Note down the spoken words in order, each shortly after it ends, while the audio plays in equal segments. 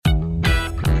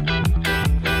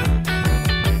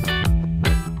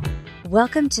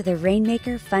Welcome to the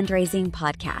Rainmaker Fundraising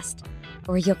Podcast,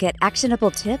 where you'll get actionable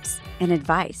tips and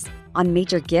advice on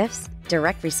major gifts,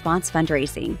 direct response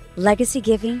fundraising, legacy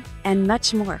giving, and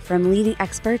much more from leading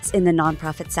experts in the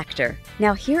nonprofit sector.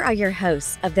 Now, here are your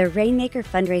hosts of the Rainmaker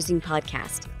Fundraising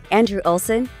Podcast, Andrew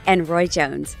Olson and Roy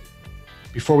Jones.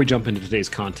 Before we jump into today's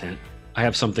content, I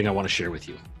have something I want to share with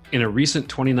you. In a recent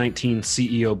 2019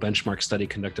 CEO benchmark study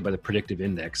conducted by the Predictive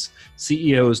Index,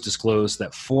 CEOs disclosed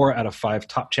that 4 out of 5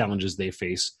 top challenges they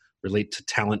face relate to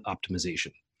talent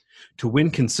optimization. To win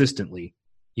consistently,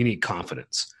 you need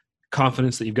confidence.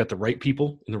 Confidence that you've got the right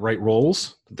people in the right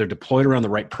roles, that they're deployed around the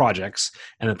right projects,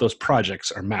 and that those projects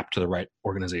are mapped to the right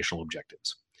organizational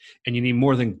objectives. And you need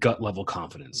more than gut level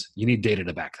confidence. You need data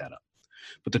to back that up.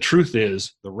 But the truth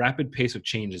is, the rapid pace of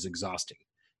change is exhausting.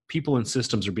 People and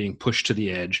systems are being pushed to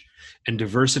the edge, and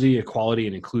diversity, equality,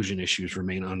 and inclusion issues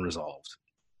remain unresolved.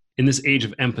 In this age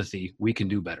of empathy, we can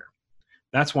do better.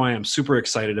 That's why I'm super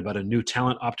excited about a new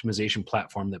talent optimization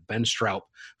platform that Ben Stroup,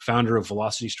 founder of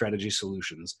Velocity Strategy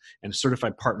Solutions and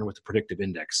certified partner with the Predictive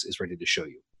Index, is ready to show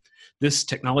you. This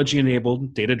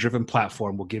technology-enabled, data-driven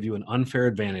platform will give you an unfair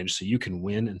advantage so you can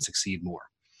win and succeed more.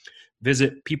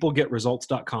 Visit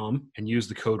peoplegetresults.com and use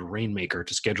the code Rainmaker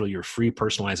to schedule your free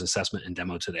personalized assessment and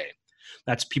demo today.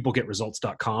 That's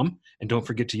peoplegetresults.com, and don't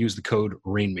forget to use the code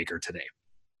Rainmaker today.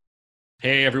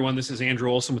 Hey everyone, this is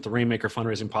Andrew Olson with the Rainmaker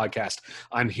Fundraising Podcast.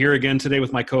 I'm here again today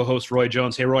with my co-host Roy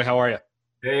Jones. Hey Roy, how are you?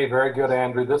 Hey, very good,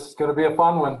 Andrew. This is going to be a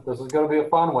fun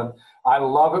one. I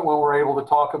love it when we're able to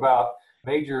talk about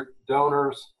major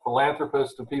donors,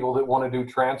 philanthropists, and people that want to do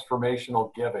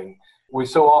transformational giving. We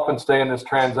so often stay in this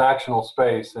transactional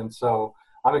space, and so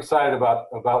I'm excited about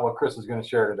what Chris is going to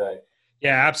share today.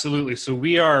 Yeah, absolutely. So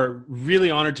we are really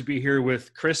honored to be here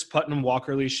with Chris Putnam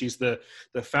Walkerly. She's the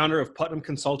founder of Putnam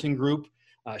Consulting Group.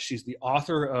 She's the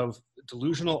author of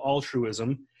Delusional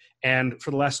Altruism. And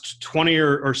for the last 20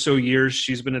 or so years,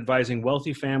 she's been advising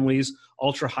wealthy families,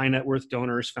 ultra high net worth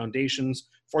donors, foundations,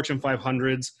 Fortune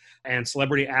 500s, and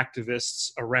celebrity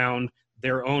activists around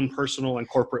their own personal and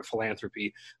corporate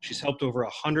philanthropy. She's helped over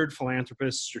 100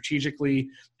 philanthropists strategically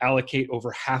allocate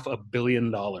over $500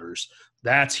 million.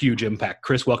 That's huge impact.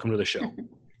 Chris, welcome to the show.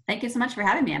 Thank you so much for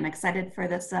having me. I'm excited for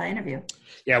this interview.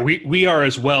 Yeah, we are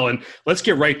as well. And let's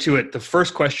get right to it. The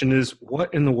first question is,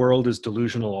 what in the world is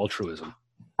delusional altruism?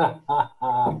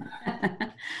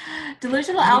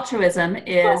 Delusional altruism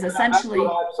is essentially...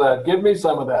 That's what I've said. Give me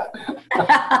some of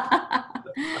that.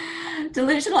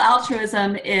 Delusional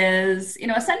altruism is,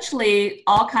 essentially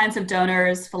all kinds of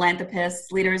donors,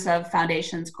 philanthropists, leaders of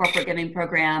foundations, corporate giving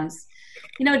programs,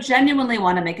 genuinely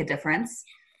want to make a difference,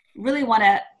 really want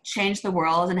to change the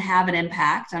world and have an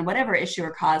impact on whatever issue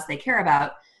or cause they care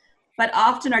about, but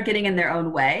often are getting in their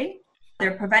own way.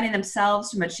 They're preventing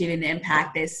themselves from achieving the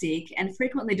impact they seek and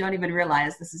frequently don't even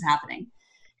realize this is happening.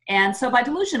 And so by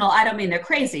delusional, I don't mean they're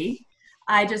crazy.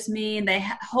 I just mean they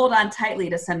hold on tightly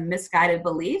to some misguided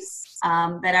beliefs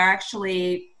that are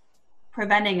actually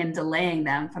preventing and delaying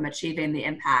them from achieving the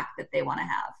impact that they want to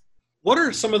have. What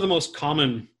are some of the most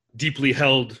common, deeply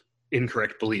held,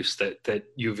 incorrect beliefs that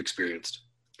you've experienced?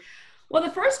 Well, the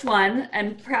first one,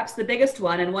 and perhaps the biggest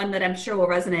one, and one that I'm sure will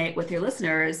resonate with your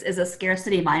listeners, is a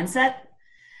scarcity mindset.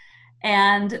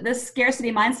 And this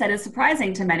scarcity mindset is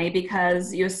surprising to many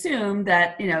because you assume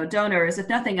that, donors, if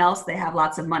nothing else, they have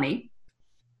lots of money.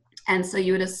 And so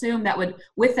you would assume that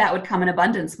with that would come an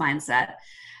abundance mindset.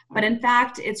 But in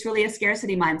fact, it's really a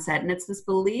scarcity mindset. And it's this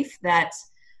belief that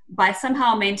by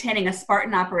somehow maintaining a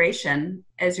Spartan operation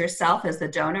as yourself, as the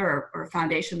donor or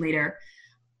foundation leader,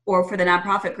 or for the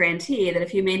nonprofit grantee, that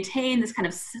if you maintain this kind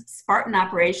of Spartan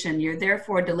operation, you're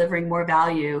therefore delivering more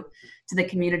value to the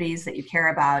communities that you care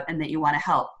about and that you want to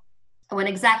help. When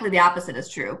exactly the opposite is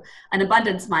true. An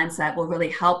abundance mindset will really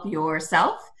help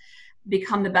yourself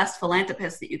become the best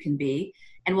philanthropist that you can be,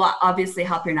 and will obviously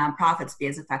help your nonprofits be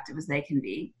as effective as they can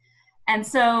be. And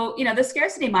so, the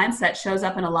scarcity mindset shows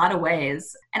up in a lot of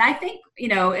ways. And I think,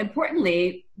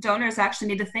 importantly, donors actually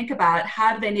need to think about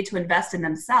how do they need to invest in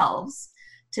themselves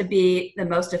to be the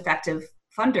most effective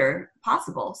funder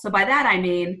possible. So by that, I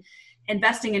mean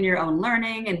investing in your own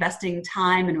learning, investing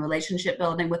time in relationship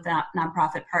building with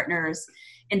nonprofit partners,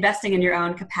 investing in your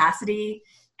own capacity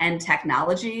and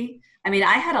technology. I mean,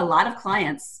 I had a lot of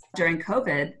clients during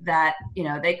COVID that,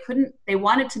 they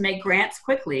wanted to make grants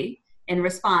quickly in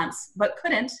response, but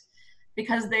couldn't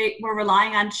because they were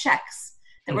relying on checks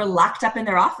that were locked up in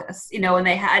their office, and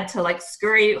they had to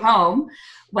scurry home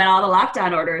when all the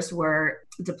lockdown orders were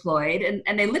deployed,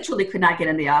 and they literally could not get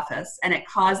in the office. And it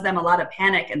caused them a lot of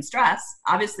panic and stress.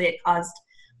 Obviously, it caused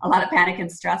a lot of panic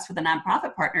and stress for the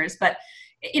nonprofit partners, but,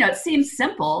 it seems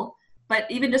simple, But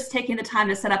even just taking the time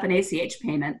to set up an ACH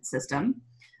payment system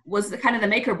was the kind of the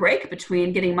make or break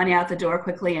between getting money out the door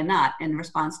quickly and not in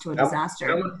response to a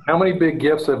disaster. How many big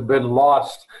gifts have been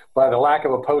lost by the lack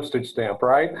of a postage stamp,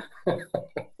 right?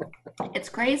 It's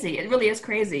crazy. It really is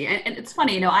crazy. And it's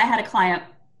funny, I had a client,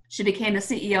 she became the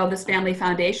CEO of this family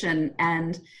foundation,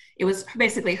 and it was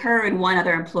basically her and one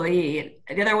other employee.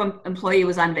 The other one employee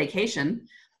was on vacation,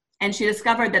 and she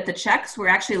discovered that the checks were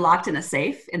actually locked in a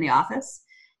safe in the office,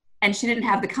 and she didn't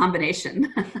have the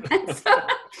combination.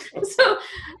 so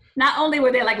not only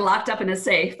were they like locked up in a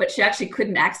safe, but she actually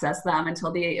couldn't access them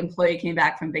until the employee came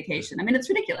back from vacation. I mean, it's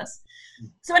ridiculous.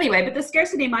 So anyway, but the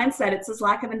scarcity mindset, it's this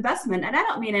lack of investment. And I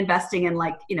don't mean investing in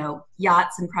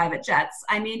yachts and private jets.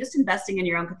 I mean, just investing in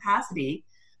your own capacity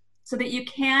so that you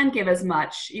can give as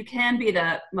much. You can be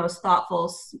the most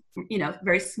thoughtful,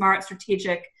 very smart,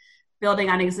 strategic,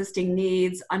 building on existing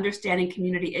needs, understanding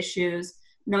community issues,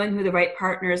 knowing who the right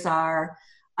partners are,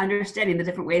 understanding the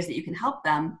different ways that you can help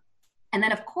them. And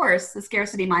then, of course, the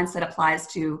scarcity mindset applies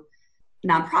to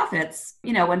nonprofits.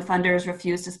 When funders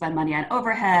refuse to spend money on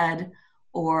overhead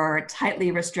or tightly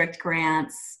restrict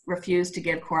grants, refuse to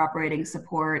give core operating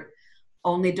support,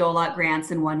 only dole out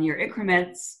grants in one-year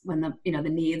increments when the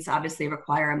needs obviously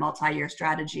require a multi-year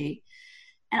strategy.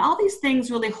 And all these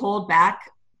things really hold back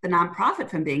the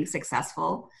nonprofit from being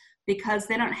successful because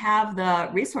they don't have the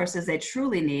resources they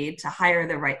truly need to hire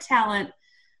the right talent,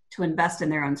 to invest in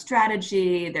their own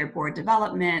strategy, their board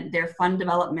development, their fund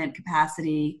development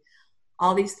capacity,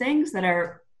 all these things that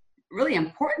are really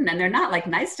important. And they're not like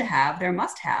nice to have, they're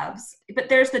must-haves. But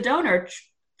there's the donor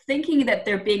thinking that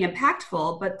they're being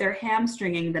impactful, but they're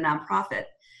hamstringing the nonprofit.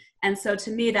 And so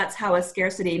to me, that's how a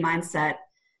scarcity mindset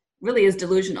really is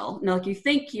delusional. You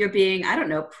think you're being,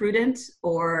 prudent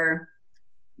or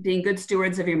being good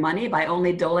stewards of your money by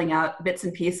only doling out bits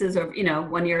and pieces of,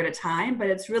 1 year at a time, but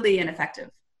it's really ineffective.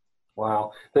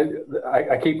 Wow.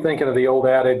 I keep thinking of the old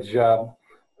adage,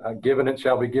 given it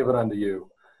shall be given unto you.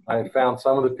 I have found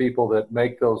some of the people that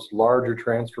make those larger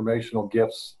transformational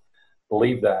gifts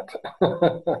believe that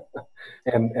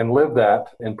and live that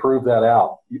and prove that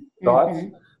out. Thoughts?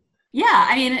 Mm-hmm. Yeah,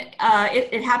 I mean,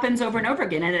 it happens over and over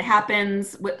again, and it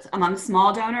happens among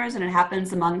small donors, and it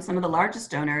happens among some of the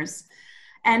largest donors.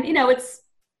 And, it's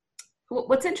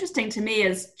what's interesting to me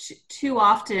is too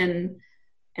often,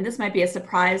 and this might be a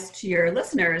surprise to your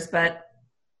listeners, but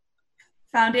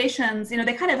foundations,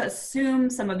 they kind of assume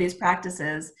some of these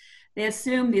practices. They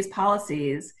assume these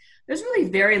policies. There's really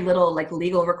very little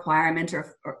legal requirement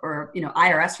or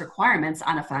IRS requirements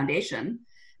on a foundation. And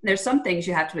there's some things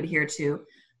you have to adhere to.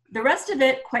 The rest of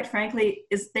it, quite frankly,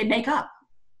 is they make up,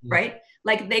 right?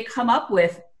 They come up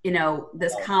with,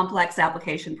 this complex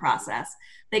application process.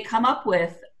 They come up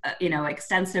with,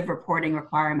 extensive reporting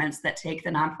requirements that take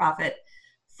the nonprofit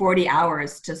 40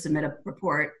 hours to submit a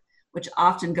report, which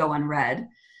often go unread.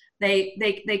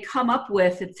 They come up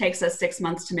with, it takes us 6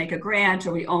 months to make a grant,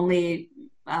 or we only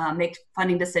make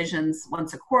funding decisions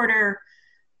once a quarter.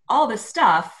 All this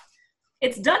stuff,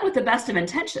 it's done with the best of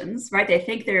intentions, right? They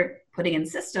think they're putting in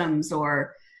systems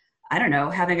or,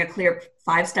 having a clear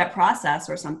 5-step process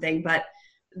or something, but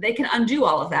they can undo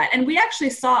all of that. And we actually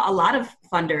saw a lot of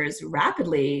funders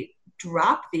rapidly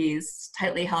drop these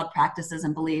tightly held practices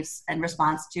and beliefs in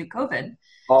response to COVID.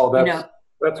 Oh,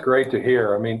 that's great to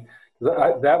hear. I mean,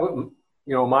 that would,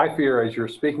 my fear as you're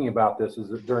speaking about this is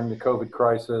that during the COVID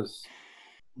crisis,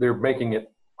 they're making it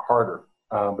harder.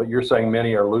 But you're saying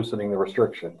many are loosening the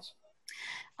restrictions.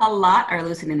 A lot are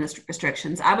loosening the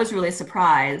restrictions. I was really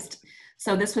surprised.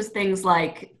 So this was things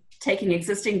like taking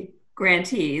existing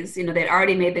grantees, they'd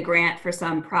already made the grant for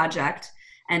some project,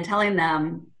 and telling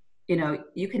them,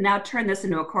 you can now turn this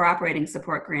into a core operating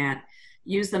support grant,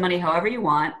 use the money however you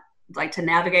want, to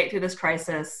navigate through this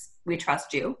crisis, we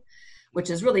trust you, which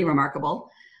is really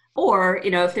remarkable. Or,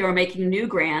 if they were making new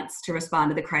grants to respond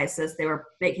to the crisis, they were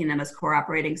making them as core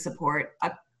operating support.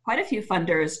 Quite a few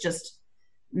funders just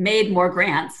made more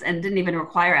grants and didn't even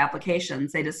require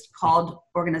applications. They just called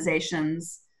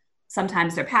organizations,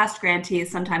 sometimes they're past grantees,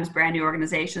 sometimes brand new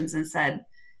organizations, and said,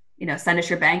 send us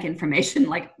your bank information,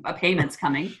 a payment's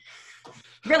coming.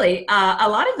 Really, a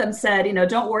lot of them said,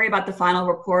 don't worry about the final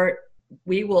report.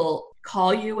 We will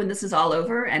call you when this is all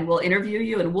over, and we'll interview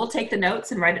you, and we'll take the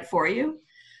notes and write it for you.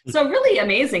 So really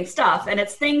amazing stuff. And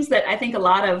it's things that I think a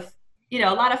lot of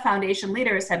foundation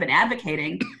leaders have been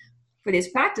advocating for these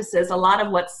practices. A lot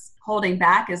of what's holding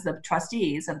back is the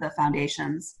trustees of the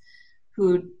foundations,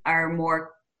 who are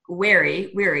more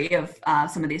weary of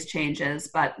some of these changes,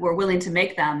 but we're willing to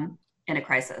make them in a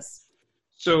crisis.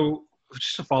 So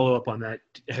just to follow up on that,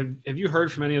 have you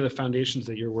heard from any of the foundations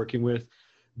that you're working with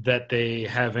that they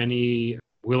have any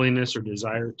willingness or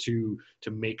desire to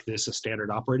make this a standard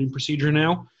operating procedure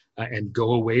now and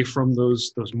go away from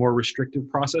those more restrictive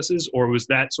processes? Or was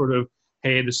that sort of,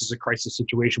 hey, this is a crisis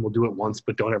situation, we'll do it once,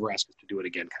 but don't ever ask us to do it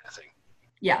again kind of thing?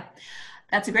 Yeah,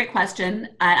 that's a great question.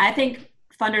 And I think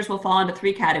funders will fall into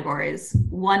three categories.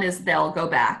 One is they'll go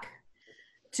back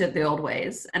to the old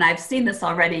ways. And I've seen this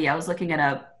already. I was looking at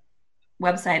a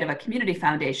website of a community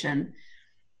foundation,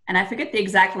 and I forget the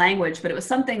exact language, but it was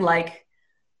something like,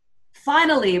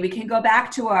 finally, we can go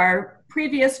back to our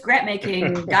previous grant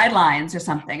making guidelines or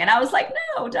something. And I was like,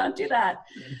 no, don't do that.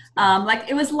 Like,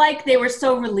 it was like they were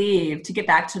so relieved to get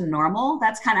back to normal.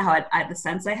 That's kind of how the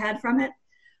sense I had from it.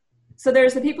 So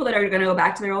there's the people that are going to go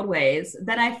back to their old ways.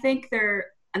 Then I think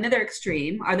another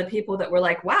extreme are the people that were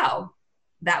like, wow,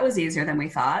 that was easier than we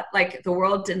thought. Like, the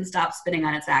world didn't stop spinning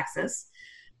on its axis.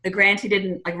 The grantee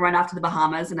didn't like run off to the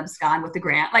Bahamas and abscond with the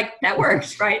grant. Like, that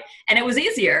worked, right? And it was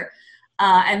easier.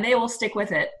 And they will stick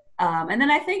with it. And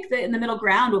then I think that in the middle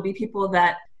ground will be people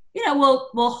that,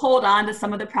 will hold on to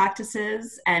some of the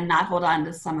practices and not hold on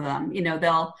to some of them.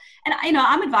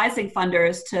 I'm advising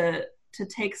funders to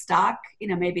take stock,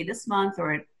 maybe this month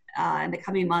or in the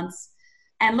coming months,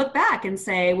 and look back and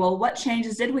say, well, what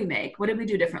changes did we make? What did we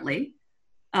do differently?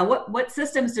 What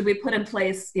systems did we put in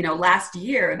place, last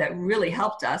year that really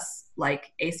helped us,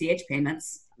 like ACH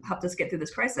payments, helped us get through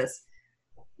this crisis?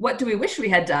 What do we wish we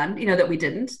had done, that we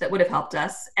didn't, that would have helped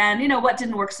us? And, what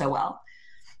didn't work so well?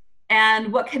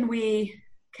 And what can we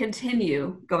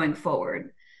continue going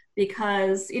forward?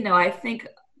 Because, I think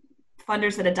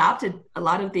funders that adopted a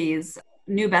lot of these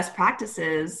new best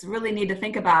practices really need to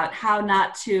think about how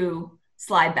not to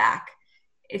slide back.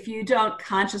 If you don't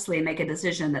consciously make a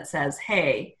decision that says,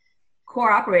 hey,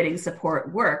 core operating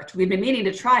support worked. We've been meaning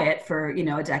to try it for,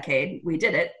 a decade. We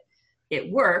did it. It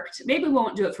worked. Maybe we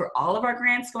won't do it for all of our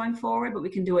grants going forward, but we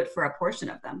can do it for a portion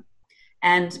of them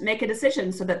and make a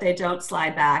decision so that they don't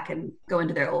slide back and go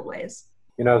into their old ways.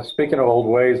 Speaking of old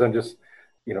ways, I'm just,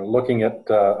 looking at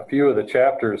a few of the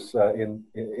chapters in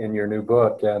your new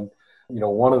book. And,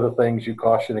 one of the things you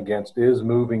caution against is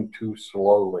moving too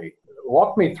slowly.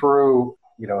 Walk me through,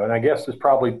 and I guess there's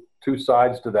probably two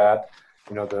sides to that,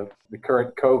 the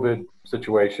current COVID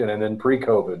situation and then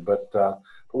pre-COVID, but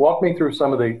walk me through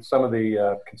some of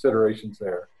the considerations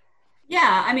there.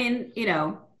 Yeah,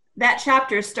 that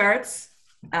chapter starts,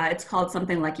 it's called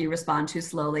something like You Respond Too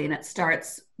Slowly, and it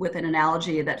starts with an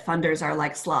analogy that funders are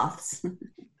like sloths.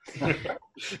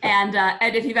 and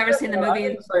if you've ever seen the movie, I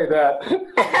didn't say that.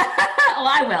 Well,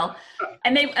 I will,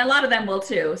 and a lot of them will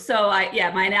too. So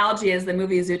my analogy is the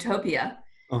movie Zootopia.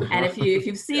 And if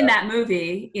you've seen that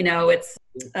movie, it's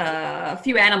a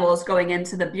few animals going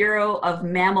into the Bureau of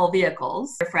Mammal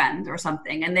Vehicles, their friend or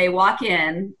something, and they walk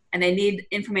in and they need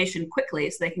information quickly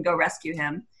so they can go rescue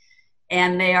him.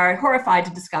 And they are horrified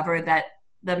to discover that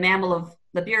the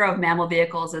Bureau of Mammal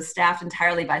Vehicles is staffed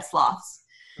entirely by sloths.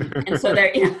 And so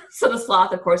so the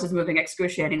sloth, of course, is moving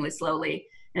excruciatingly slowly,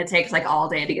 and it takes like all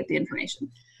day to get the information.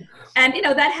 And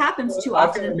that happens too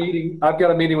often. I've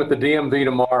got a meeting with the DMV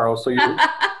tomorrow, so you're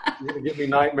going to give me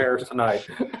nightmares tonight.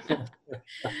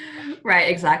 Right,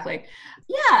 exactly.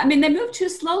 Yeah, they move too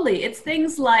slowly. It's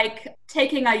things like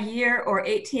taking a year or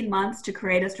 18 months to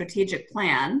create a strategic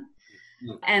plan.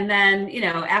 And then,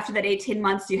 after that 18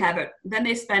 months, you have it. Then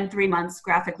they spend 3 months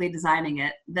graphically designing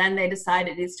it. Then they decide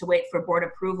it needs to wait for board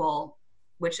approval,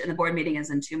 which in the board meeting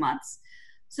is in 2 months.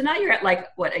 So now you're at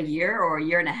a year or a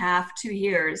year and a half, 2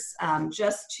 years,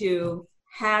 just to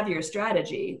have your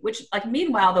strategy, which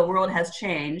meanwhile, the world has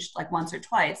changed once or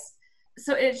twice.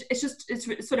 So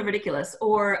it's sort of ridiculous.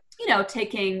 Or,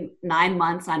 taking 9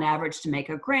 months on average to make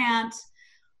a grant,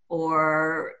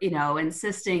 or,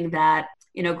 insisting that,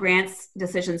 grants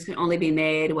decisions can only be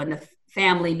made when the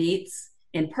family meets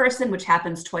in person, which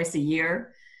happens twice a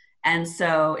year. And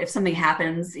so if something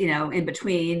happens, in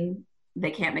between,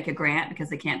 they can't make a grant because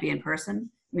they can't be in person.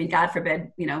 God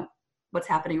forbid, what's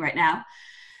happening right now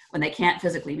when they can't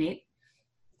physically meet.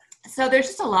 So there's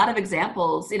just a lot of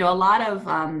examples, a lot of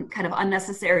kind of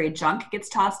unnecessary junk gets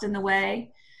tossed in the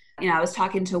way. I was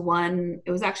talking to one,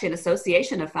 it was actually an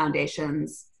association of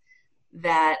foundations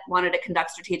that wanted to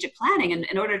conduct strategic planning. And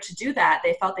in order to do that,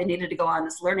 they felt they needed to go on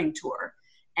this learning tour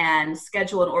and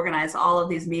schedule and organize all of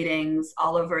these meetings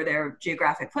all over their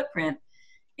geographic footprint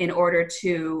in order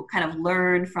to kind of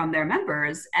learn from their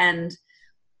members. And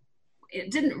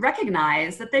it didn't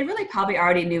recognize that they really probably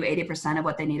already knew 80% of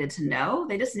what they needed to know.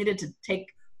 They just needed to take,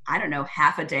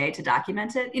 half a day to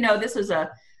document it. This was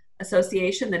a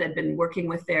association that had been working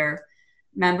with their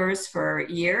members for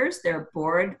years. Their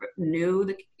board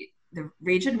knew the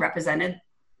region, represented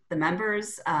the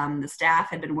members. The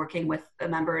staff had been working with the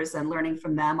members and learning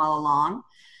from them all along.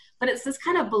 But it's this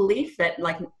kind of belief that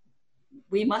like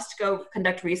we must go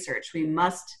conduct research. We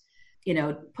must,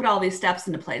 put all these steps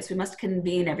into place. We must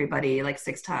convene everybody like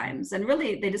 6 times. And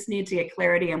really, they just need to get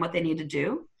clarity on what they need to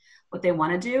do, what they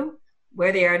want to do,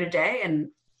 where they are today, and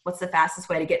what's the fastest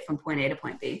way to get from point A to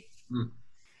point B.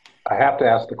 I have to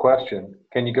ask the question,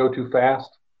 can you go too fast?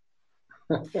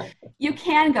 You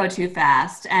can go too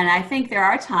fast. And I think there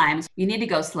are times you need to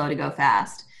go slow to go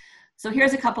fast. So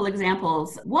here's a couple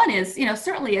examples. One is,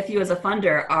 certainly if you as a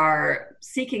funder are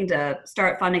seeking to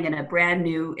start funding in a brand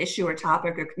new issue or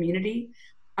topic or community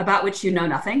about which you know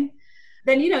nothing,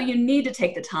 then, you need to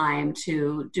take the time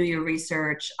to do your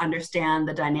research, understand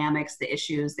the dynamics, the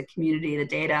issues, the community, the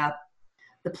data,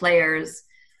 the players,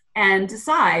 and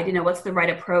decide, what's the right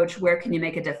approach? Where can you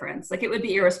make a difference? Like it would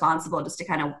be irresponsible just to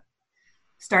kind of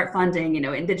start funding,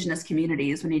 indigenous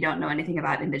communities when you don't know anything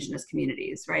about indigenous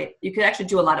communities, right? You could actually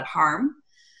do a lot of harm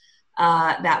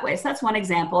that way. So that's one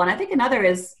example. And I think another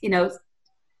is,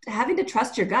 having to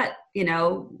trust your gut.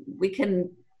 We can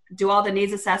do all the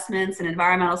needs assessments and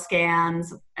environmental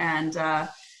scans and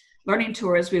learning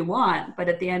tours we want, but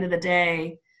at the end of the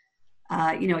day,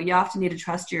 you often need to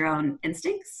trust your own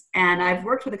instincts. And I've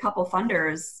worked with a couple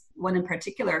funders, one in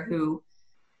particular who,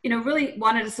 really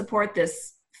wanted to support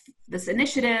this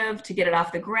initiative to get it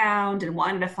off the ground and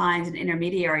wanted to find an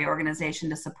intermediary organization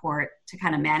to support, to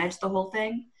kind of manage the whole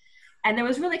thing. And there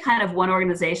was really kind of one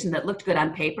organization that looked good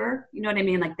on paper. You know what I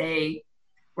mean? Like they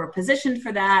were positioned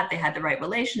for that. They had the right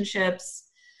relationships.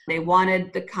 They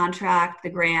wanted the contract, the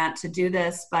grant to do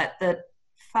this, but the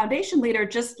foundation leader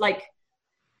just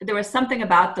there was something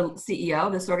about the CEO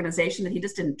of this organization that he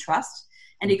just didn't trust,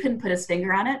 and he couldn't put his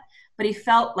finger on it. But he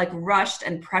felt like rushed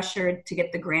and pressured to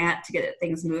get the grant, to get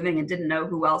things moving, and didn't know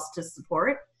who else to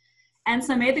support. And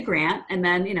so made the grant. And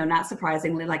then, not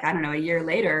surprisingly, a year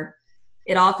later,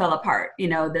 it all fell apart.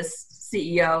 This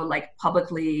CEO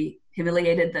publicly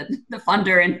humiliated the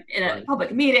funder in a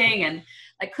public meeting and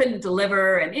couldn't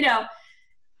deliver. And,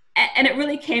 and it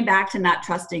really came back to not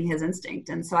trusting his instinct.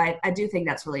 And so I do think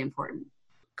that's really important.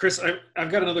 Chris,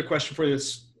 I've got another question for you.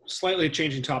 It's slightly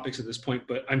changing topics at this point,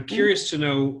 but I'm curious to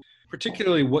know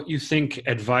particularly what you think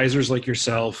advisors like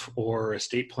yourself or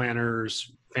estate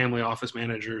planners, family office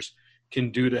managers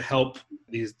can do to help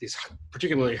these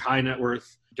particularly high net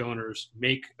worth donors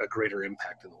make a greater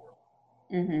impact in the world.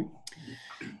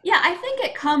 Mm-hmm. Yeah, I think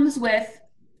it comes with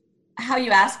how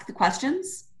you ask the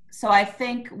questions. So I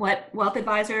think what wealth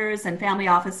advisors and family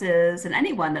offices and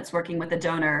anyone that's working with a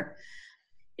donor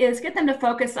is get them to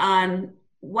focus on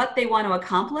what they want to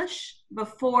accomplish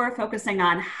before focusing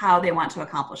on how they want to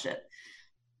accomplish it.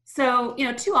 So,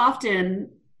 too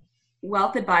often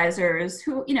wealth advisors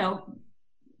who,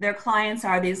 their clients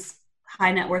are these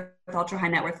high net worth, ultra high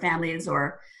net worth families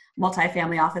or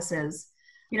multifamily offices,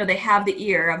 they have the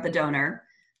ear of the donor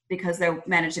because they're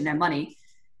managing their money.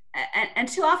 And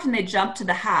too often they jump to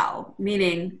the how,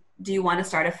 meaning, do you want to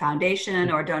start a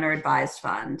foundation or a donor advised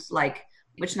fund? Like,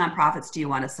 which nonprofits do you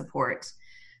want to support?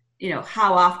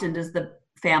 How often does the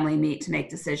family meet to make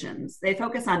decisions? They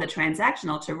focus on the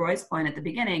transactional, to Roy's point at the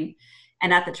beginning,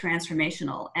 and at the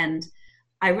transformational. And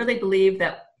I really believe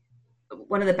that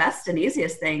one of the best and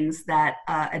easiest things that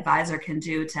an advisor can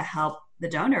do to help the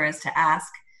donor is to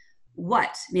ask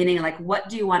what, meaning what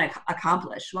do you want to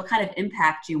accomplish? What kind of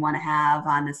impact do you want to have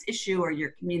on this issue or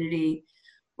your community?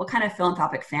 What kind of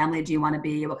philanthropic family do you want to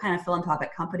be? What kind of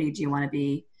philanthropic company do you want to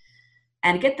be?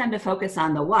 And get them to focus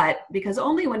on the what, because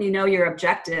only when you know your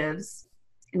objectives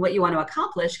and what you want to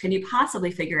accomplish can you possibly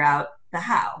figure out the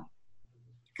how.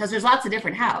 Because there's lots of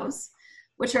different hows,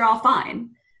 which are all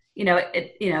fine.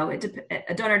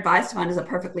 A donor advised fund is a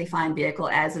perfectly fine vehicle,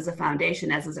 as is a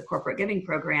foundation, as is a corporate giving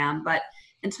program. But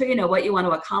until you know what you want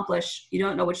to accomplish, you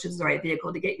don't know which is the right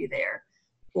vehicle to get you there.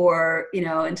 Or,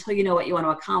 until you know what you want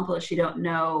to accomplish, you don't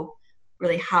know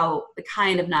really how the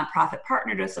kind of nonprofit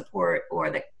partner to support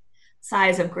or the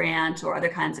size of grant or other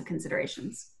kinds of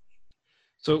considerations.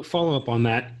 So follow up on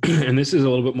that, and this is a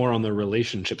little bit more on the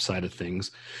relationship side of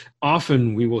things.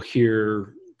 Often we will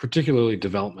hear, particularly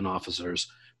development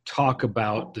officers, talk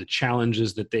about the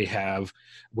challenges that they have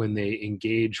when they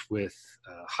engage with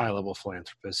high-level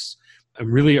philanthropists,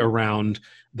 and really around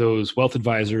those wealth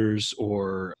advisors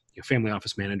or family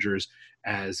office managers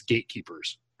as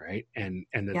gatekeepers, right? And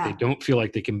that they don't feel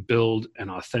like they can build an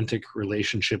authentic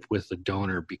relationship with the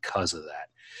donor because of that.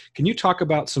 Can you talk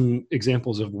about some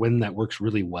examples of when that works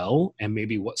really well and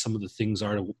maybe what some of the things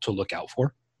are to look out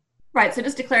for? Right. So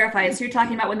just to clarify, so you're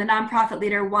talking about when the nonprofit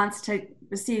leader wants to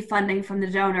receive funding from the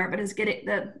donor, but is getting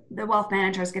the wealth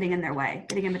manager is getting in their way,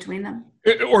 getting in between them?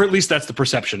 Or at least that's the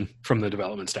perception from the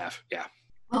development staff. Yeah.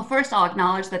 Well, first I'll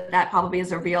acknowledge that probably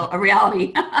is a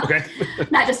reality, Okay.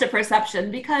 not just a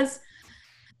perception, because,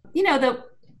 the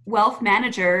wealth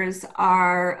managers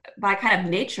are, by kind of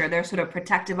nature, they're sort of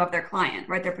protective of their client,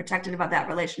 right? They're protective of that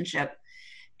relationship.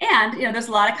 And, there's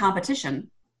a lot of competition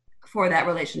for that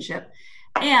relationship.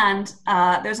 And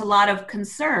there's a lot of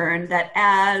concern that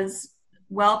as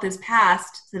wealth is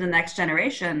passed to the next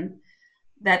generation,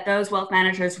 that those wealth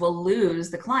managers will lose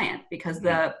the client because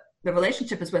the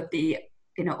relationship is with the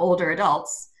older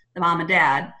adults, the mom and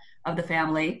dad of the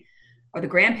family or the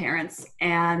grandparents,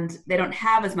 and they don't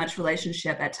have as much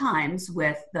relationship at times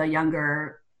with the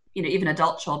younger, even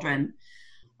adult children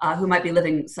who might be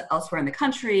living elsewhere in the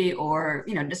country or,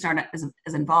 just aren't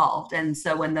as involved. And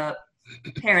so when the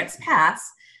parents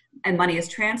pass and money is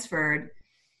transferred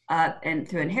and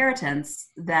through inheritance,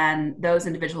 then those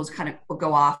individuals kind of will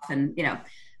go off and,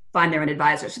 find their own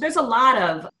advisor. So there's a lot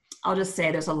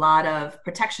of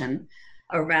protection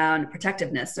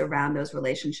protectiveness around those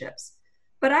relationships.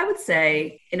 But I would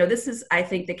say, this is, I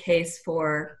think, the case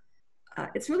for,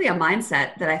 it's really a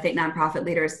mindset that I think nonprofit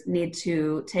leaders need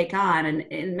to take on. And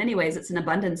in many ways, it's an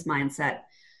abundance mindset,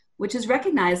 which is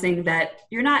recognizing that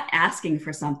you're not asking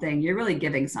for something, you're really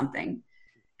giving something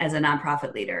as a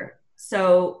nonprofit leader.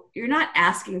 So you're not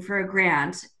asking for a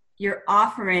grant, you're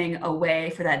offering a way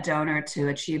for that donor to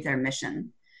achieve their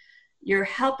mission. You're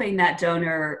helping that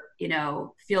donor,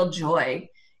 feel joy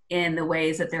in the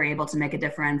ways that they're able to make a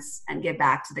difference and give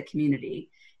back to the community.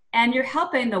 And you're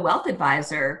helping the wealth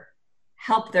advisor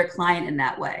help their client in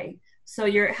that way. So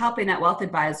you're helping that wealth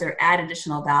advisor add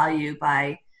additional value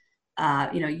by,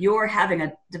 you're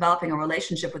developing a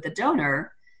relationship with the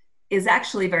donor is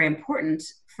actually very important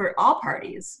for all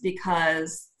parties,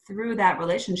 because through that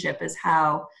relationship is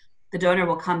how the donor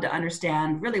will come to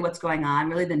understand really what's going on,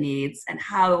 really the needs, and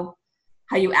how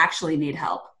you actually need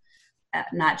help.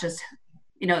 Not just,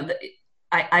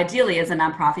 ideally as a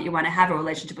nonprofit, you want to have a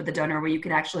relationship with the donor where you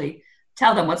can actually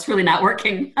tell them what's really not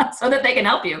working so that they can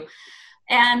help you.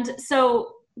 And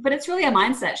so, but it's really a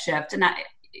mindset shift. And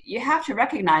you have to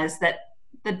recognize that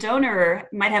the donor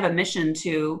might have a mission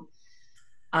to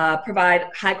provide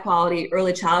high quality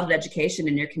early childhood education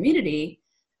in your community,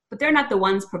 but they're not the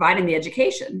ones providing the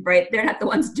education, right? They're not the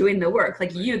ones doing the work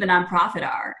like you, the nonprofit,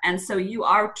 are. And so you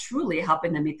are truly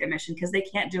helping them meet their mission because they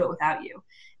can't do it without you.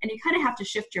 And you kind of have to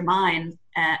shift your mind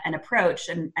and approach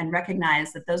and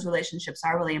recognize that those relationships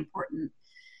are really important,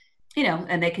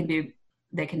 and they can be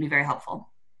very helpful.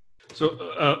 So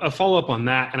a follow-up on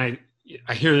that, and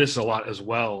I hear this a lot as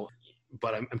well,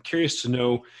 but I'm curious to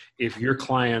know if your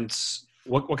clients,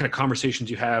 what kind of conversations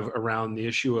you have around the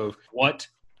issue of what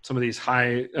some of these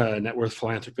high net worth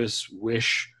philanthropists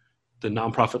wish the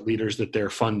nonprofit leaders that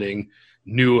they're funding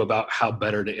knew about how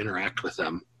better to interact with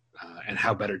them and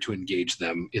how better to engage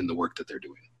them in the work that they're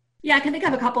doing. Yeah, I can think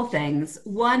of a couple things.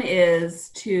 One is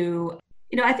to,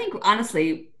 I think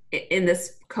honestly, in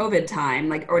this COVID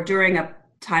time, or during a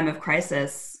time of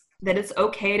crisis, that it's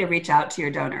okay to reach out to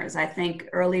your donors. I think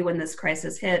early when this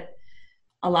crisis hit,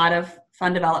 a lot of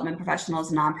fund development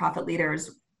professionals, nonprofit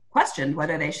leaders questioned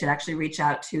whether they should actually reach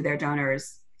out to their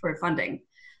donors for funding.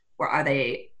 Or are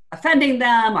they offending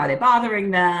them? Are they bothering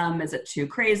them? Is it too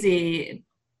crazy?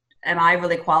 Am I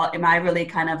really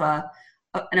kind of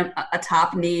a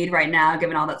top need right now,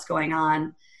 given all that's going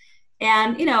on?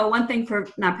 And, one thing for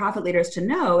nonprofit leaders to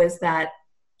know is that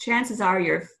chances are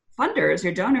your funders,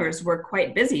 your donors, were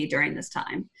quite busy during this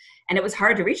time, and it was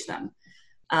hard to reach them.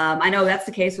 I know that's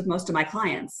the case with most of my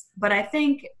clients, but I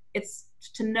think it's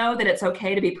to know that it's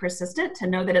okay to be persistent, to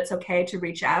know that it's okay to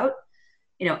reach out,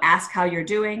 ask how you're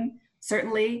doing,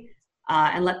 certainly,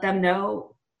 and let them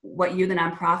know what you, the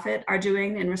nonprofit, are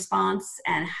doing in response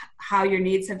and how your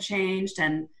needs have changed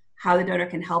and how the donor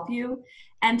can help you,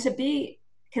 and to be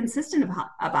consistent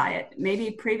about it. Maybe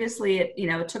previously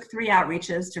it took 3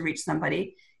 outreaches to reach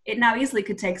somebody. It now easily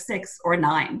could take 6 or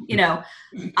 9.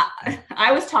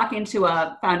 I was talking to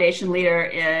a foundation leader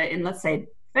in let's say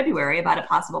February about a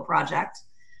possible project,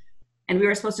 and we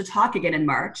were supposed to talk again in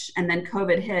March, and then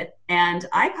COVID hit, and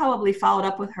I probably followed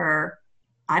up with her,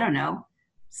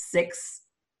 6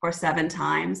 or 7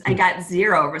 times and got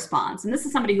 0 response. And this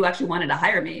is somebody who actually wanted to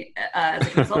hire me as a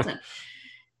consultant.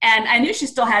 And I knew she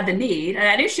still had the need, and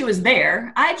I knew she was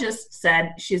there. I just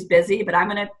said, she's busy, but I'm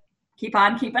going to keep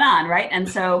on keeping on, right? And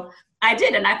so I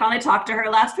did, and I finally talked to her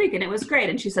last week, and it was great.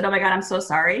 And she said, "Oh my God, I'm so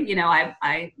sorry.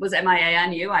 I was MIA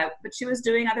on you, but she was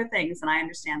doing other things, and I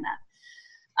understand that."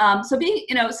 So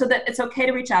that it's okay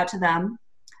to reach out to them.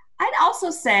 I'd also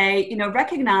say,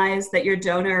 recognize that your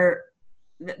donor,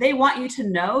 they want you to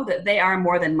know that they are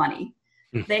more than money.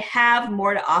 They have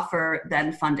more to offer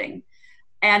than funding.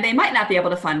 And they might not be able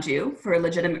to fund you for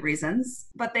legitimate reasons,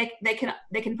 but they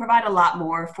can provide a lot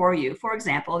more for you. For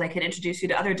example, they can introduce you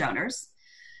to other donors.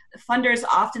 Funders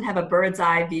often have a bird's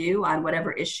eye view on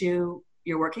whatever issue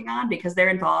you're working on because they're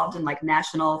involved in like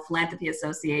national philanthropy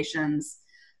associations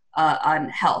on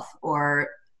health or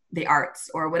the arts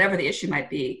or whatever the issue might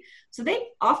be. So they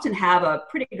often have a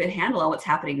pretty good handle on what's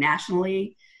happening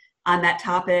nationally on that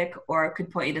topic, or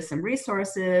could point you to some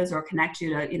resources or connect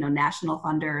you to, national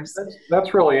funders.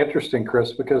 That's really interesting,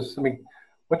 Chris, because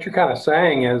what you're kind of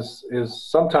saying is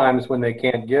sometimes when they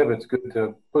can't give, it's good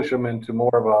to push them into more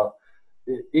of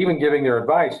even giving their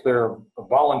advice. They're a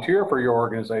volunteer for your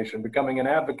organization, becoming an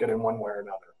advocate in one way or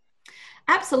another.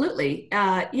 Absolutely.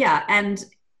 Yeah.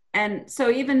 And so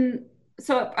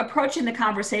approaching the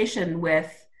conversation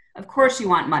with, of course you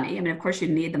want money. Of course you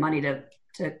need the money to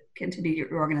continue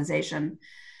your organization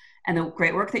and the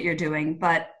great work that you're doing.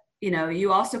 But,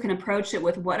 you also can approach it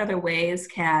with what other ways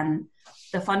can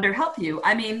the funder help you?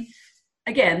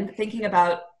 Again, thinking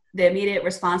about the immediate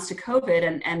response to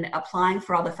COVID and applying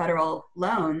for all the federal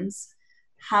loans,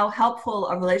 how helpful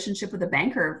a relationship with a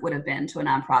banker would have been to a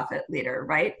nonprofit leader,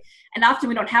 right? And often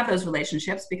we don't have those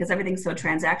relationships because everything's so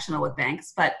transactional with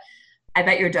banks, but I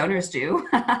bet your donors do.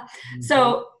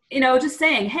 So, just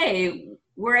saying, hey,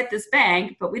 we're at this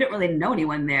bank, but we don't really know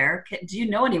anyone there. Do you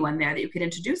know anyone there that you could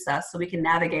introduce us so we can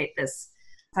navigate this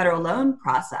federal loan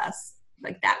process?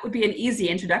 Like that would be an easy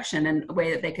introduction and a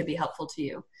way that they could be helpful to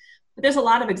you. But there's a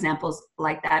lot of examples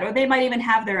like that, or they might even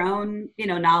have their own,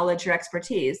 knowledge or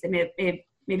expertise. Maybe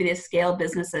they scale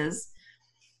businesses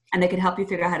and they can help you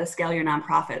figure out how to scale your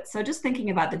nonprofit. So just thinking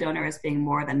about the donor as being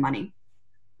more than money.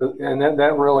 And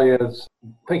that really is,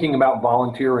 thinking about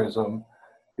volunteerism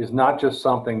is not just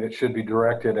something that should be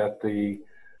directed at the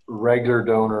regular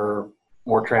donor,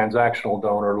 more transactional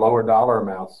donor, lower dollar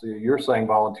amounts. You're saying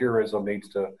volunteerism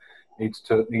needs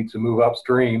to move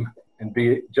upstream and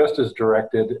be just as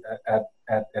directed at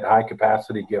high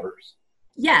capacity givers.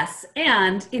 Yes.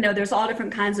 And, there's all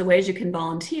different kinds of ways you can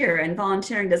volunteer, and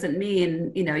volunteering doesn't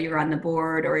mean, you're on the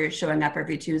board or you're showing up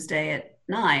every Tuesday at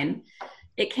 9.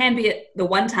 It can be the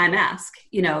one-time ask,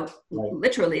 right.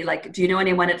 Literally, like, do you know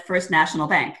anyone at First National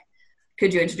Bank?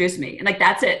 Could you introduce me? And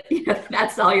that's it.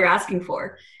 That's all you're asking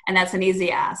for. And that's an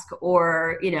easy ask.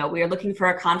 Or, we are looking for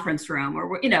a conference room,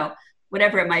 or,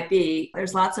 whatever it might be.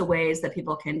 There's lots of ways that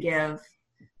people can give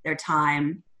their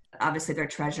time, obviously their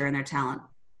treasure and their talent.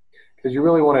 Because you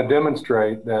really want to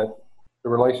demonstrate that the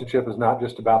relationship is not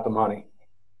just about the money.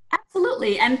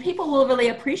 Absolutely. And people will really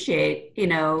appreciate,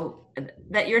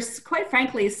 that you're quite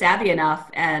frankly savvy enough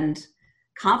and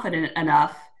confident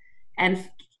enough and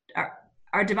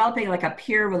are developing like a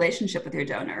peer relationship with your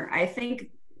donor. I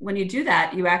think when you do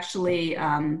that, you actually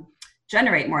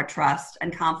generate more trust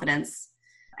and confidence.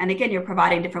 And again, you're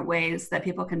providing different ways that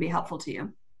people can be helpful to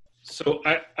you. So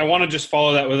I want to just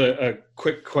follow that with a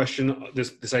quick question.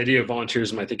 This idea of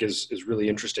volunteerism, I think, is really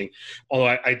interesting. Although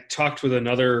I talked with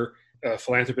another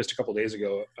philanthropist a couple of days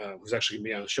ago, who's actually going to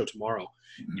be on the show tomorrow.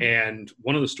 Mm-hmm. And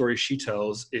one of the stories she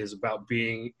tells is about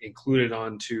being included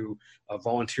onto a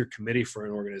volunteer committee for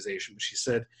an organization. But she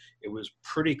said it was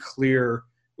pretty clear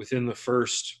within the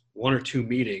first 1 or 2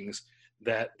 meetings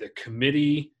that the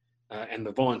committee and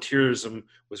the volunteerism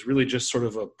was really just sort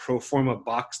of a pro forma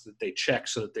box that they check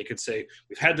so that they could say,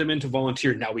 we've had them in to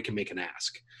volunteer, now we can make an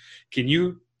ask. Can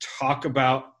you talk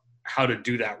about how to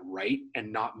do that right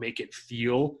and not make it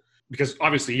feel, because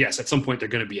obviously, yes, at some point they're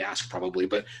going to be asked probably,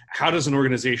 but how does an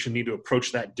organization need to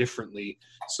approach that differently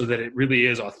so that it really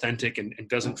is authentic and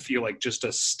doesn't feel like just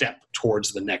a step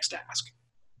towards the next ask?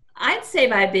 I'd say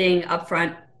by being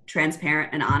upfront, transparent,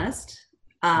 and honest.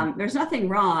 There's nothing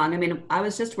wrong. I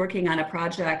was just working on a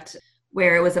project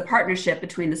where it was a partnership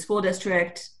between the school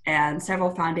district and several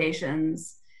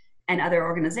foundations and other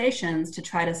organizations to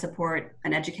try to support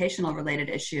an educational related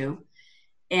issue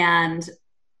and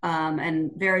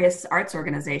various arts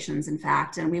organizations, in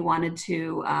fact. And we wanted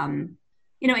to,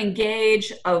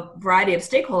 engage a variety of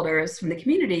stakeholders from the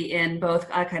community in both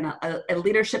a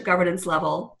leadership governance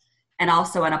level and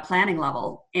also on a planning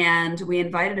level. And we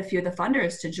invited a few of the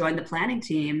funders to join the planning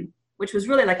team, which was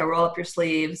really like a roll up your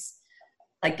sleeves,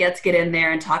 like let's get in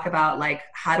there and talk about like,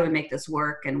 how do we make this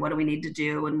work and what do we need to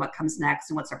do and what comes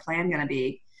next and what's our plan going to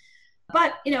be.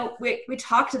 But, we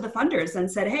talked to the funders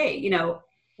and said, hey,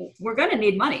 we're going to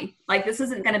need money. Like this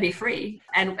isn't going to be free.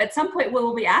 And at some point we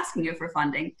will be asking you for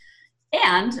funding.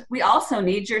 And we also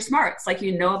need your smarts. Like,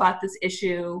 about this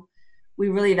issue. we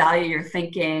really value your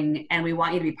thinking and we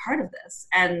want you to be part of this.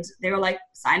 And they were like,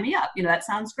 sign me up. That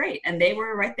sounds great. And they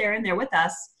were right there in there with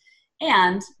us,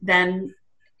 and then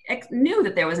knew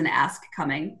that there was an ask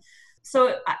coming.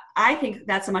 So I think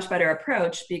that's a much better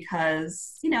approach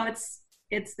because,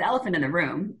 it's the elephant in the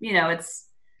room. It's,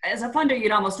 as a funder,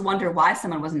 you'd almost wonder why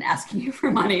someone wasn't asking you for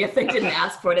money if they didn't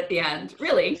ask for it at the end,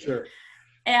 really. Sure.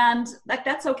 And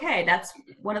that's okay. That's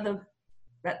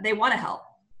they want to help.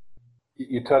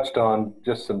 You touched on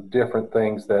just some different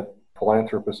things that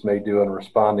philanthropists may do in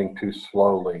responding too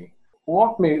slowly.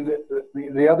 Walk me,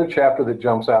 the other chapter that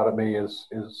jumps out at me is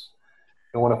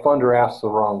when a funder asks the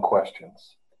wrong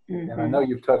questions. Mm-hmm. And I know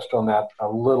you've touched on that a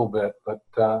little bit, but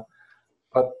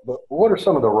what are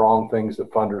some of the wrong things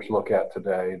that funders look at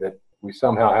today that we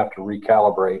somehow have to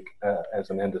recalibrate as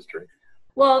an industry?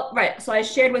 Well, right. So I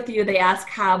shared with you, they ask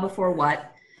how before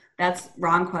what. That's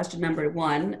wrong question number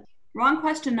one. Wrong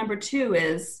question number two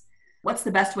is, what's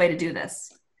the best way to do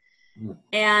this? Mm.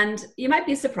 And you might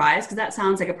be surprised because that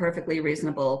sounds like a perfectly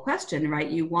reasonable question, right?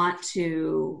 You want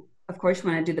to, of course, you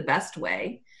want to do the best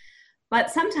way. But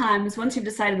sometimes once you've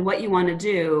decided what you want to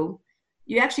do,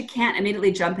 you actually can't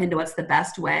immediately jump into what's the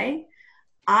best way.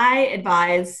 I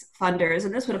advise funders,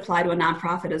 and this would apply to a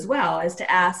nonprofit as well, is to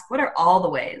ask, what are all the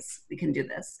ways we can do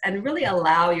this? And really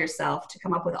allow yourself to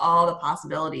come up with all the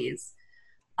possibilities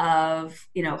of,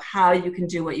 how you can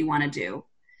do what you want to do.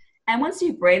 And once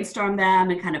you've brainstormed them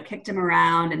and kind of kicked them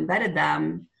around and vetted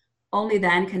them, only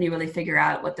then can you really figure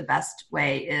out what the best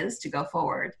way is to go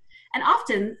forward. And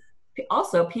often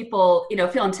also people,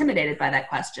 feel intimidated by that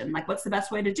question. Like, what's the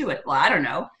best way to do it? Well, I don't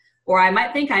know. Or I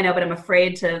might think I know, but I'm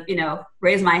afraid to,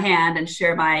 raise my hand and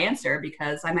share my answer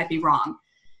because I might be wrong.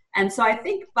 And so I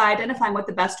think by identifying what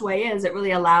the best way is, it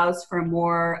really allows for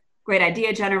more great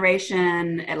idea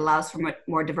generation. It allows for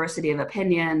more diversity of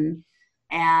opinion.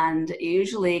 And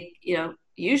usually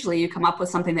you come up with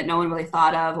something that no one really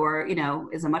thought of, or,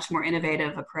 is a much more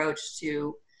innovative approach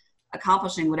to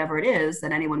accomplishing whatever it is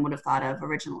that anyone would have thought of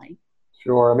originally.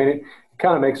 Sure. I mean, it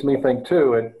kind of makes me think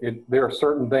too, there are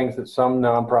certain things that some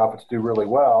nonprofits do really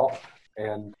well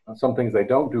and some things they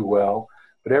don't do well,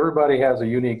 but everybody has a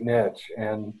unique niche.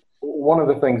 And one of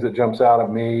the things that jumps out at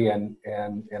me, and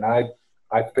I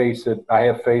have faced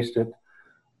it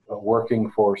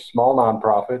working for small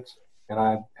nonprofits, and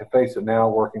I have faced it now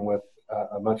working with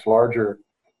a much larger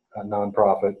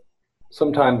nonprofit.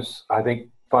 Sometimes I think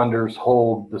funders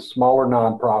hold the smaller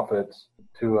nonprofits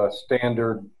to a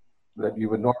standard that you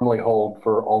would normally hold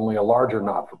for only a larger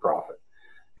not-for-profit.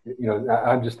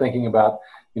 I'm just thinking about,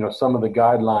 some of the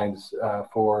guidelines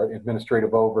for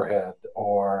administrative overhead,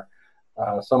 or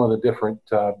some of the different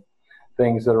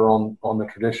things that are on the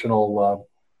traditional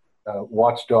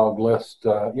watchdog list,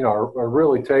 are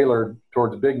really tailored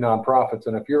towards big nonprofits.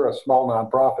 And if you're a small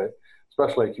nonprofit,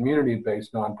 especially a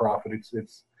community-based nonprofit,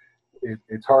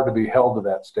 it's hard to be held to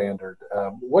that standard.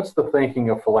 What's the thinking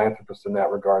of philanthropists in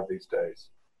that regard these days?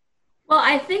 Well,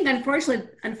 I think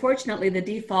unfortunately, the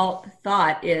default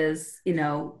thought is,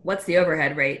 what's the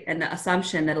overhead rate? And the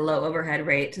assumption that a low overhead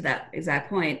rate, to that exact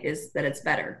point, is that it's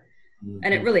better. Mm-hmm.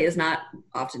 And it really is not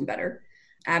often better.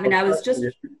 I mean,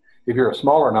 if you're a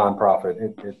smaller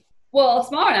nonprofit, well, a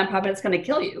smaller nonprofit, it's going to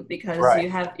kill you because right. You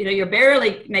have, you're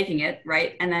barely making it,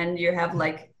 right? And then you have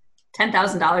like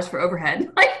 $10,000 for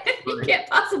overhead. Like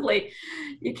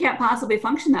you can't possibly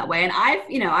function that way. And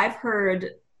I've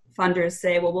heard funders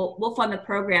say, well, we'll fund the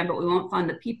program, but we won't fund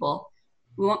the people.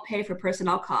 We won't pay for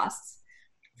personnel costs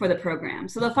for the program.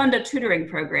 So they'll fund a tutoring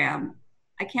program.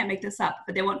 I can't make this up,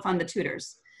 but they won't fund the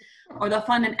tutors. Or they'll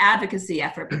fund an advocacy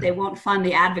effort, but they won't fund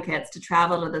the advocates to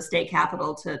travel to the state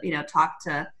capitol to, talk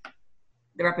to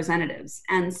the representatives.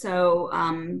 And so,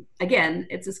 again,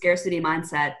 it's a scarcity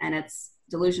mindset and it's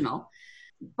delusional.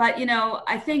 But,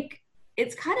 I think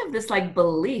it's kind of this like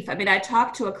belief. I mean, I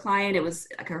talked to a client, it was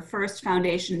like her first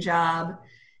foundation job,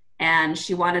 and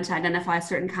she wanted to identify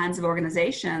certain kinds of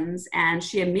organizations. And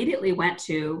she immediately went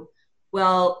to,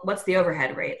 well, what's the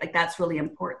overhead rate? Like, that's really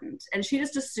important. And she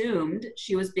just assumed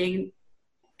she was being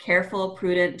careful,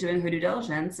 prudent, doing her due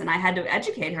diligence. And I had to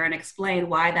educate her and explain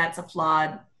why that's a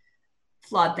flawed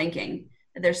thinking.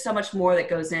 There's so much more that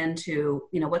goes into,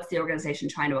 what's the organization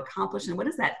trying to accomplish and what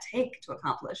does that take to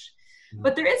accomplish?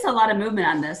 But there is a lot of movement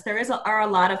on this. There are a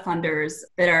lot of funders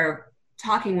that are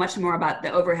talking much more about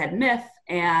the overhead myth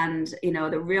and,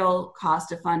 the real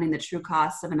cost of funding, the true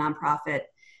costs of a nonprofit,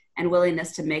 and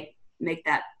willingness to make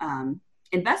that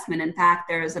investment. In fact,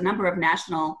 there's a number of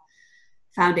national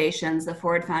foundations, the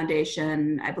Ford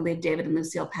Foundation, I believe David and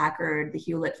Lucille Packard, the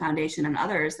Hewlett Foundation, and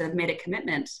others that have made a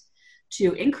commitment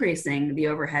to increasing the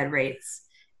overhead rates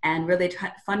and really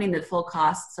funding the full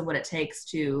costs of what it takes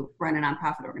to run a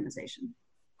nonprofit organization.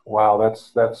 Wow,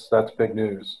 that's big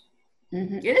news.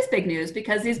 Mm-hmm. It is big news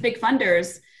because these big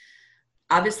funders,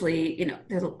 obviously,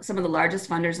 they're some of the largest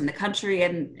funders in the country,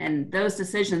 and those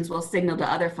decisions will signal to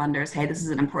other funders, hey, this is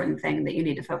an important thing that you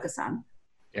need to focus on.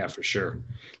 Yeah, for sure.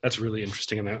 That's really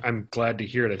interesting. And I'm glad to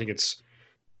hear it. I think it's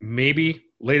maybe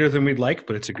later than we'd like,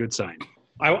 but it's a good sign.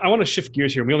 I want to shift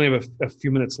gears here. We only have a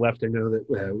few minutes left. I know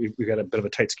that we've got a bit of a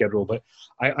tight schedule, but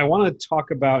I want to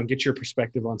talk about and get your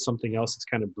perspective on something else that's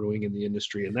kind of brewing in the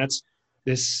industry. And that's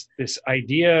this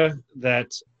idea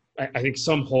that I think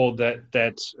some hold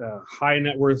that high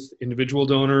net worth individual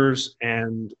donors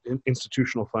and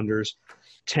institutional funders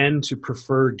tend to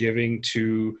prefer giving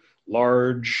to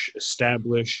large,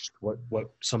 established,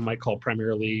 what some might call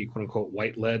primarily, quote unquote,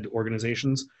 white-led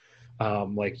organizations,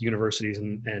 like universities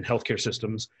and healthcare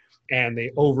systems. And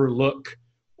they overlook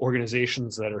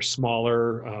organizations that are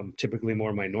smaller, typically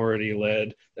more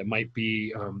minority-led, that might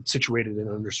be situated in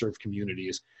underserved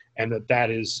communities, and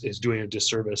that is doing a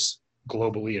disservice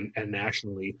globally and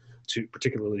nationally to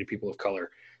particularly people of color.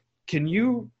 Can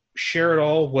you share at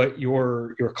all what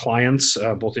your clients,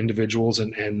 both individuals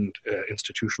and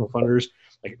institutional funders,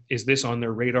 like, is this on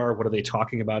their radar? What are they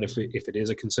talking about if it is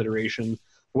a consideration?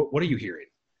 What are you hearing?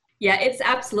 Yeah, it's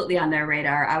absolutely on their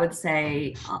radar. I would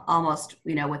say almost,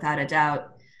 without a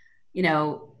doubt.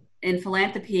 In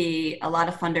philanthropy, a lot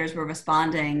of funders were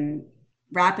responding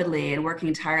rapidly and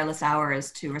working tireless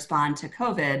hours to respond to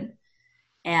COVID.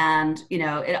 And,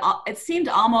 it seemed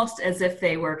almost as if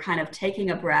they were kind of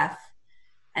taking a breath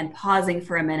and pausing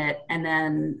for a minute. And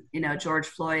then, George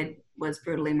Floyd was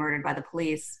brutally murdered by the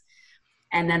police.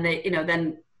 And then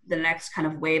then the next kind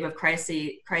of wave of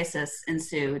crisis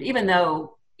ensued, even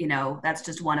though, that's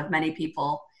just one of many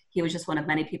people. He was just one of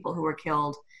many people who were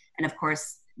killed. And of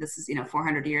course, this is,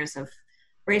 400 years of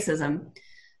racism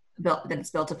that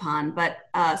it's built upon. But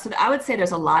so I would say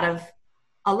there's a lot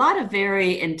of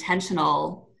very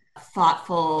intentional,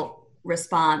 thoughtful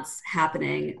response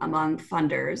happening among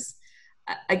funders.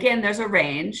 Again, there's a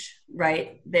range,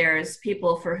 right? There's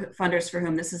funders for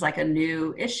whom this is like a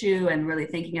new issue and really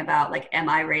thinking about, like, am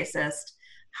I racist?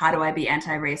 How do I be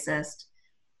anti-racist?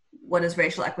 What does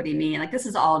racial equity mean? Like, this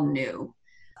is all new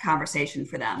conversation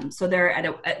for them. So they're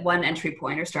at one entry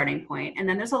point or starting point. And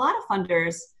then there's a lot of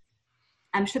funders,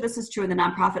 I'm sure this is true in the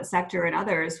nonprofit sector and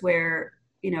others, where,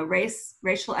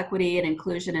 racial equity and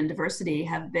inclusion and diversity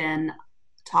have been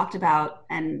talked about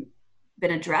and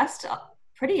been addressed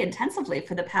pretty intensively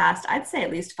for the past, I'd say,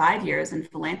 at least 5 years in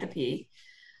philanthropy.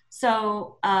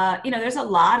 So, there's a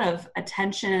lot of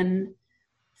attention,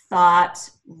 thought,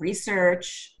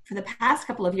 research. For the past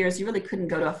couple of years, you really couldn't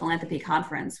go to a philanthropy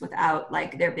conference without,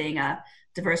 like, there being a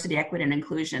diversity, equity, and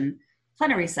inclusion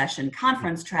plenary session,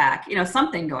 conference track,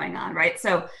 something going on, right?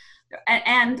 So,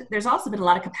 and there's also been a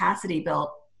lot of capacity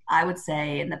built, I would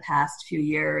say, in the past few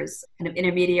years, kind of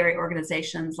intermediary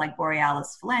organizations like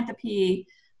Borealis Philanthropy,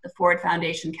 the Ford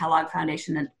Foundation, Kellogg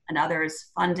Foundation, and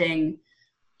others funding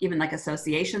even like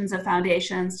associations of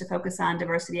foundations to focus on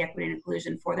diversity, equity, and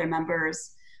inclusion for their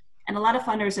members. And a lot of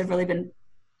funders have really been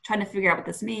trying to figure out what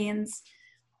this means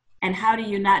and how do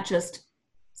you not just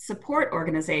support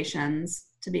organizations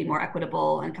to be more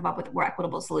equitable and come up with more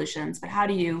equitable solutions, but how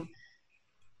do you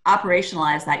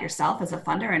operationalize that yourself as a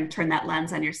funder and turn that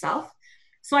lens on yourself?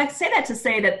 So I say that to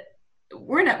say that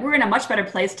we're in a much better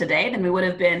place today than we would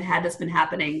have been had this been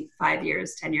happening 5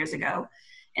 years, 10 years ago,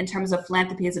 in terms of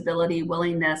philanthropy's ability,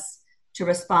 willingness to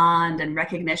respond, and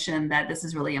recognition that this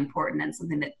is really important and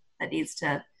something that needs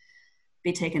to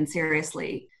be taken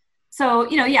seriously. So,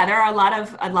 there are a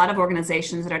lot of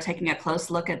organizations that are taking a close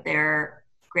look at their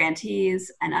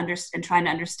grantees and trying to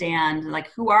understand,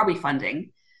 like, who are we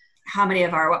funding?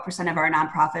 What percent of our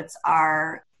nonprofits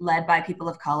are led by people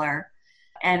of color?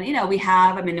 And, we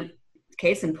have,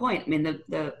 case in point,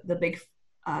 the big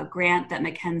grant that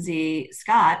Mackenzie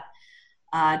Scott,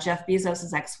 Jeff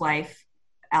Bezos' ex-wife,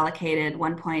 allocated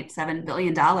 $1.7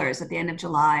 billion at the end of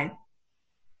July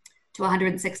to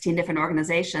 116 different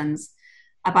organizations,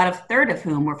 about a third of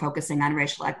whom were focusing on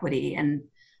racial equity and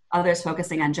others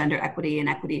focusing on gender equity and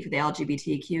equity for the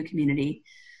LGBTQ community.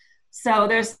 So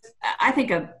there's, I think,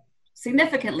 a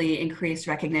significantly increased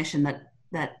recognition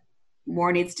that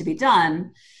more needs to be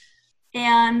done.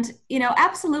 And,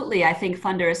 absolutely, I think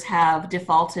funders have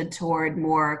defaulted toward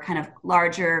more kind of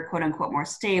larger, quote unquote, more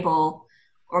stable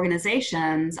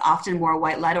organizations, often more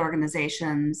white-led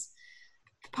organizations,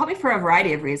 probably for a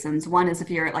variety of reasons. One is if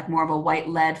you're like more of a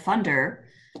white-led funder,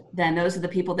 then those are the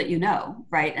people that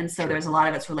right? And so there's a lot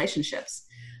of its relationships.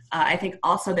 I think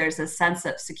also there's a sense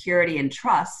of security and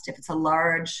trust. If it's a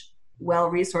large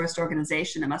well-resourced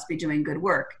organization that must be doing good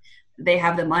work. They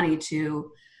have the money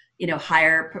to,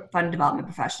 hire fund development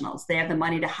professionals. They have the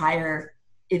money to hire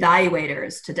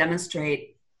evaluators to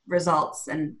demonstrate results,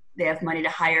 and they have money to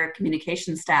hire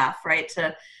communication staff, right,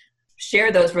 to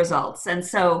share those results. And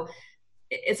so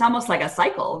it's almost like a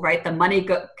cycle, right? The money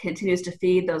continues to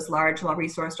feed those large,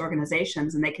 well-resourced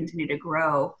organizations, and they continue to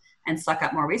grow and suck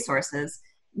up more resources.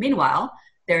 Meanwhile,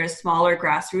 there's smaller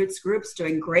grassroots groups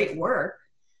doing great work,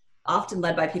 often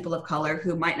led by people of color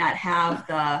who might not have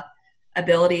the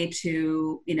ability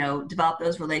to, develop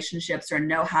those relationships or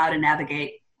know how to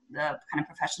navigate the kind of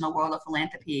professional world of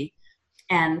philanthropy,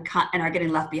 and are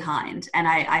getting left behind. And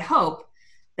I hope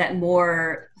that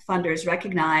more funders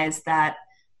recognize that,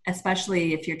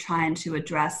 especially if you're trying to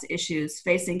address issues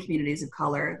facing communities of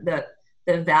color, the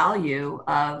value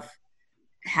of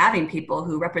having people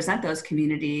who represent those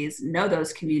communities, know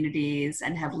those communities,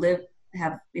 and have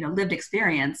lived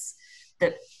experience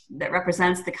that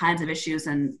represents the kinds of issues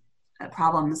and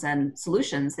problems and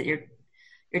solutions that you're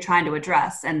trying to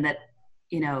address, and that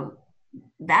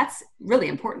that's really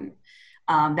important.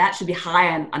 That should be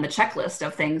high on the checklist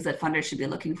of things that funders should be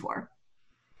looking for.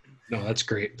 No, that's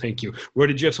great. Thank you. Roy,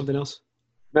 did you have something else?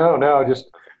 No,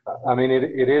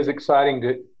 it is exciting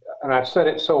to, and I've said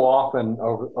it so often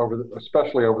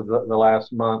especially over the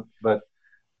last month, but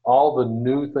all the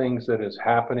new things that is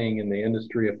happening in the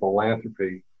industry of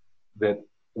philanthropy, that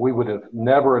we would have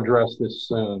never addressed this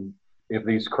soon if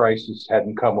these crises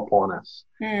hadn't come upon us.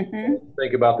 Mm-hmm.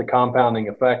 Think about the compounding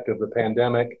effect of the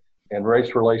pandemic and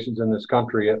race relations in this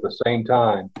country at the same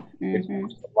time. Mm-hmm. It's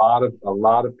forced a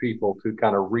lot of people to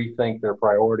kind of rethink their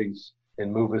priorities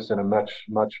and move us in a much,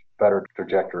 much better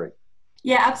trajectory.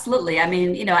 Yeah, absolutely. I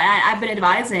mean, I've been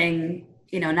advising,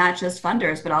 not just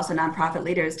funders, but also nonprofit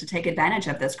leaders to take advantage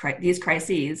of these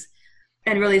crises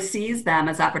and really seize them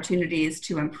as opportunities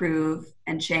to improve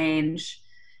and change,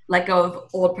 let go of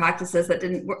old practices that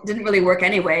didn't really work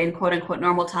anyway in quote unquote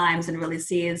normal times, and really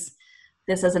seize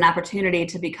this as an opportunity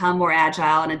to become more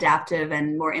agile and adaptive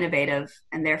and more innovative,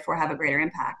 and therefore have a greater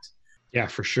impact. Yeah,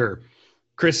 for sure.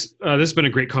 Chris, this has been a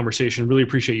great conversation. Really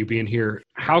appreciate you being here.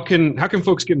 How can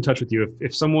folks get in touch with you?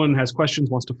 If someone has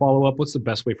questions, wants to follow up, what's the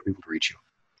best way for people to reach you?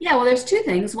 Yeah, well, there's two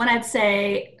things. One, I'd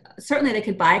say certainly they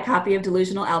could buy a copy of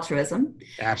Delusional Altruism.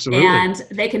 Absolutely. And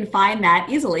they can find that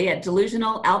easily at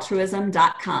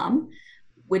delusionalaltruism.com,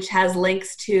 which has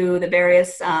links to the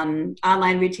various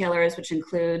online retailers, which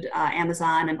include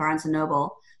Amazon and Barnes &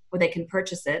 Noble, where they can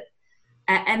purchase it.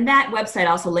 And that website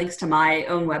also links to my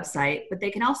own website, but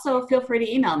they can also feel free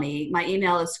to email me. My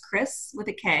email is Chris with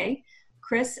a K,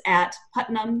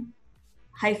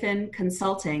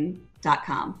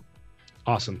 Chris@Putnam-consulting.com.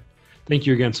 Awesome. Thank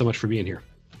you again so much for being here.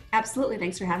 Absolutely.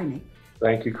 Thanks for having me.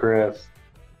 Thank you, Chris.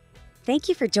 Thank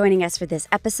you for joining us for this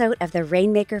episode of the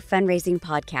Rainmaker Fundraising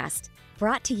Podcast,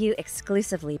 brought to you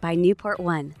exclusively by Newport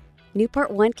One.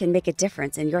 Newport One can make a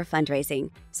difference in your fundraising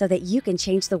so that you can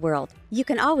change the world. You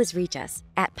can always reach us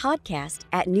at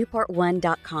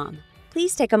podcast@newportone.com.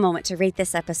 Please take a moment to rate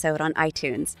this episode on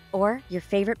iTunes or your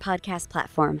favorite podcast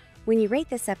platform. When you rate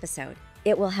this episode,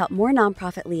 it will help more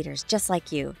nonprofit leaders just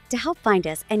like you to help find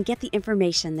us and get the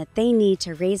information that they need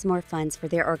to raise more funds for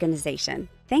their organization.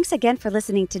 Thanks again for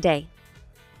listening today.